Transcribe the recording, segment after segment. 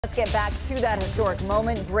Let's get back to that historic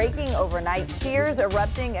moment. Breaking overnight, cheers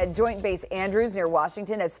erupting at Joint Base Andrews near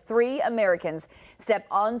Washington as 3 Americans step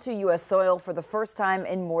onto U.S. soil for the first time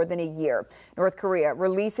in more than a year. North Korea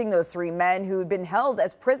releasing those 3 men who had been held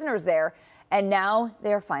as prisoners there, and now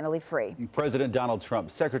they are finally free. President Donald Trump,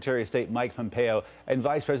 Secretary of State Mike Pompeo, and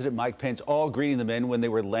Vice President Mike Pence all greeting the men when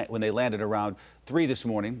they landed around 3 this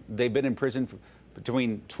morning. They've been in prison for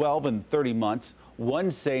between 12 and 30 months.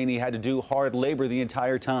 One saying he had to do hard labor the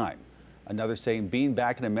entire time. Another saying being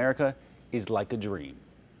back in America is like a dream.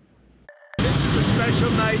 This is a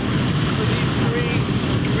special night for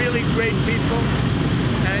these 3 really great people,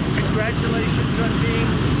 and congratulations on being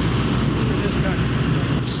in this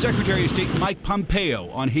country. Secretary of State Mike Pompeo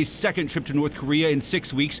on his second trip to North Korea in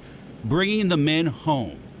 6 weeks, bringing the men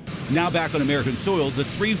home. Now back on American soil, the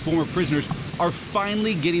 3 former prisoners are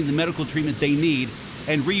finally getting the medical treatment they need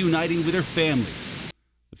and reuniting with their families.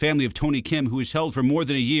 The family of Tony Kim, who was held for more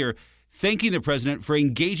than a year, thanking the president for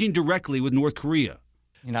engaging directly with North Korea.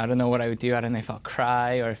 I don't know what I would do. I don't know if I'll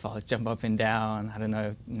cry or if I'll jump up and down. I don't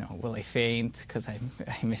know, will I faint because I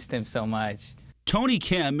missed him so much. Tony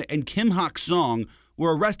Kim and Kim Hak Song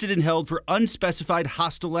were arrested and held for unspecified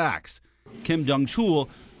hostile acts. Kim Dong-chul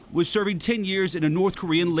was serving 10 years in a North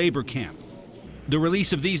Korean labor camp. The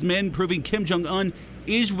release of these men proving Kim Jong-un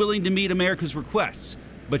is willing to meet America's requests,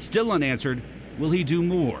 but still unanswered, will he do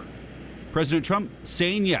more? President Trump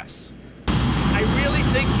saying yes. I really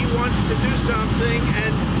think he wants to do something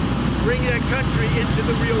and bring that country into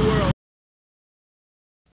the real world.